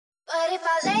if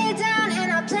I lay down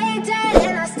and I play dead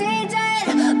and I stay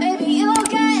dead, maybe you'll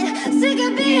get sick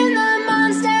of being the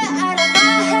monster out of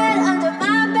my head, under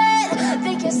my bed.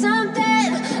 Think you're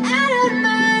something out of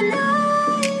my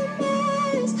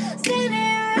nightmares,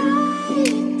 standing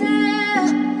right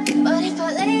there. But if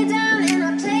I lay down and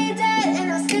I play dead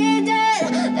and I stay dead,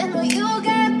 then will you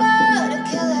get bored of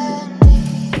killing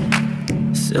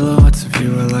me? Silhouettes of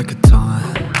you are like a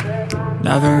taunt.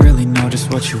 Never really know just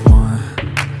what you want.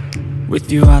 With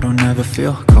you I don't ever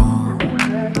feel calm.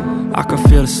 I can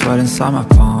feel the sweat inside my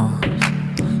palms.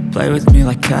 Play with me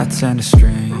like cats and a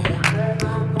string.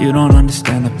 You don't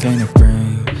understand the pain it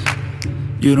brings.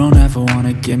 You don't ever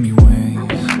wanna give me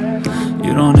wings.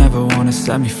 You don't ever wanna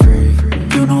set me free.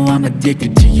 You know I'm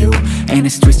addicted to you, and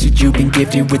it's twisted, you've been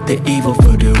gifted with the evil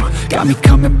voodoo. Got me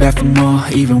coming back for more,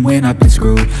 even when I've been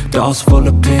screwed. Dolls full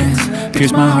of pins,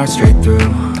 pierce my heart straight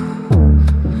through.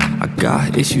 I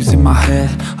got issues in my head,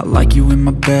 I like you in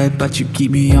my bed, but you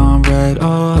keep me on red.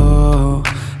 Oh,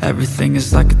 everything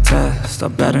is like a test, I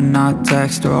better not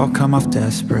text or I'll come off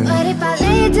desperate. But if I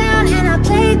lay down and I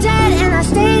play dead and I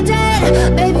stay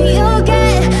dead, baby you'll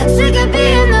get sick of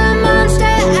being the monster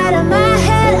out of my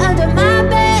head, under my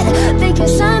bed. Think you're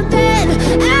something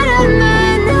out of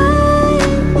my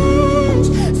nightmares,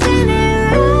 standing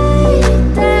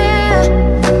right there.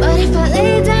 But if I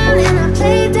lay down and I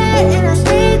play dead and I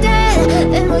stay dead,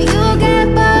 then will you get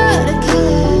bored of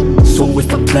killing me? So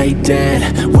if I play dead,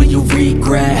 will you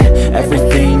regret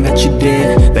everything that you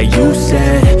did, that you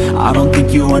said? I don't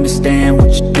think you understand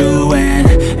what you're doing,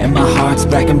 and my heart's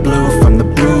black and blue from the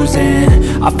bruising.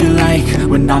 I feel like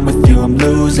when I'm with you I'm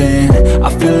losing. I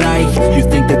feel like you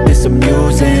think that this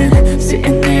amusing,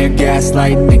 sitting there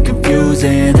gaslighting and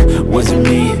confusing. Was it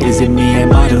me? Is it me?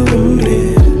 Am I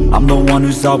deluded? I'm the one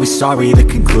who's always sorry, the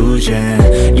conclusion,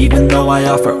 even though I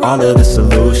offer all of the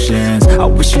solutions. I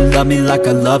wish you loved me like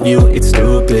I love you, it's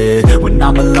stupid. When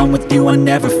I'm alone with you I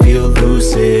never feel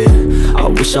lucid. I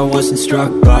wish I wasn't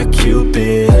struck by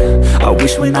Cupid. I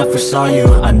wish when I first saw you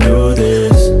I knew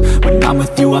this. When I'm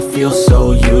with you I feel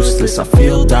so useless, I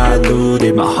feel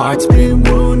diluted, my heart's been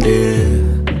wounded.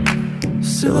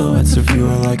 Silhouettes of you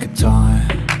are like a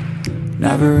taunt.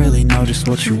 Never really know just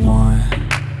what you want.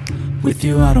 With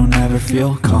you I don't ever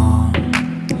feel calm.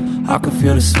 I can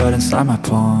feel the sweat inside my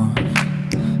palms.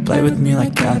 Play with me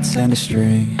like cats and a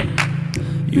string.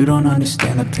 You don't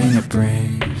understand the pain it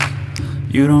brings.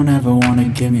 You don't ever wanna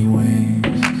give me wings.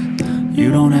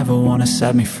 You don't ever wanna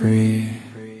set me free.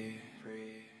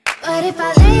 But if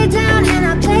I lay down and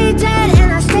I play dead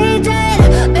and I stay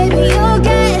dead, baby you'll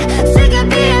get sick of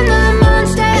being the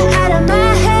monster out of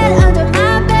my head, under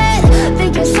my bed.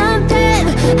 Think you're something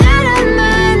out of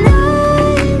my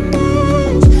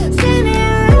nightmares,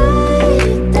 standing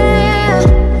right there.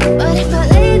 But if I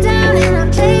lay down and I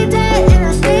play dead and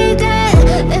I stay dead,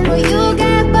 then will you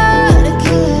get bored of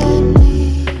killing me?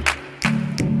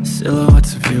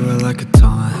 Silhouettes of you are like a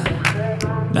taunt.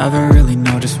 Never really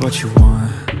know just what you want.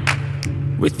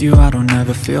 With you I don't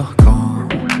ever feel calm.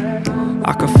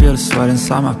 I can feel the sweat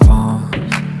inside my palms.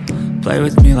 Play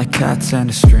with me like cats and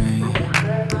a string.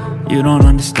 You don't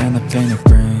understand the pain it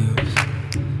brings.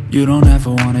 You don't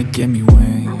ever wanna give me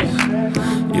wings.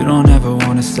 You don't ever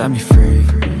wanna set me free.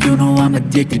 You know I'm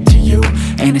addicted to you,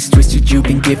 and it's twisted, you've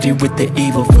been gifted with the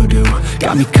evil voodoo.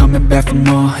 Got me coming back for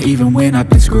more, even when I've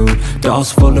been screwed.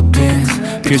 Dolls full of pins,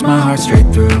 pierce my heart straight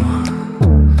through.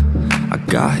 I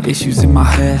got issues in my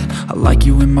head, I like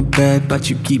you in my bed, but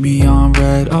you keep me on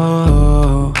red.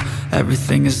 Oh,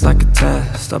 everything is like a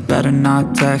test, I better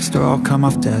not text or I'll come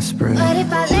off desperate. But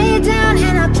if I lay down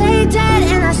and I play dead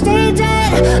and I stay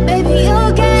dead, baby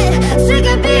you'll get sick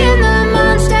of being the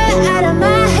monster out of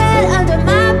my head, under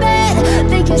my bed.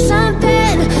 Think you're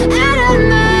something out of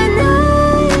my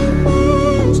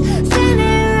nightmares,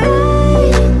 standing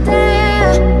right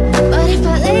there. But if I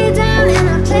lay down and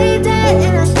I play dead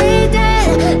and I stay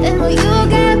dead, then will you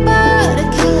get bored of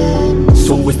killing me?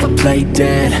 So if I play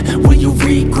dead, will you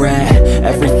regret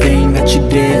everything that you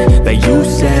did, that you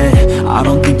said? I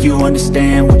don't think you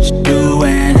understand what you're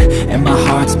doing, and my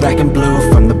heart's black and blue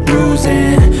from the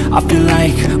bruising. I feel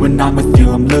like when I'm with you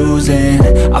I'm losing.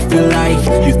 I feel like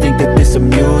you think that this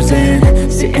amusing,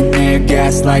 sitting there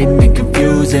gaslighting and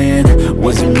confusing.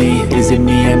 Was it me? Is it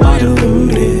me? Am I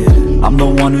deluded? I'm the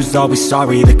one who's always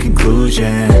sorry, the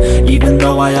conclusion, even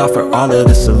though I offer all of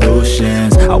the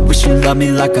solutions. I wish you loved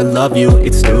me like I love you,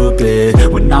 it's stupid.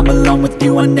 When I'm alone with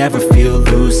you I never feel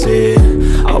lucid.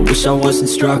 I wish I wasn't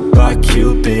struck by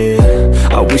Cupid.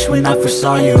 I wish when I first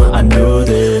saw you I knew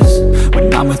this.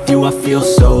 When I'm with you I feel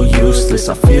so useless,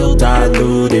 I feel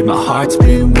diluted, my heart's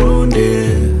been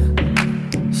wounded.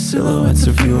 Silhouettes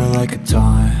of you are like a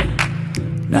taunt.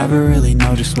 Never really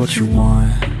know just what you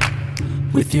want.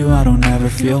 With you I don't ever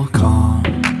feel calm.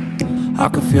 I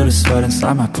can feel the sweat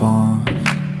inside my palm.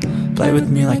 Play with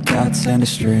me like cats and a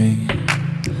string.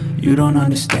 You don't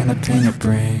understand the pain it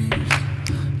brings.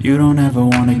 You don't ever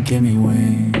wanna give me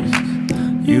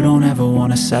wings. You don't ever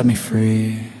wanna set me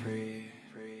free.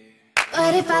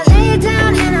 But if I lay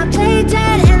down and I play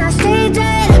dead and I stay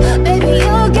dead, baby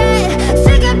you'll get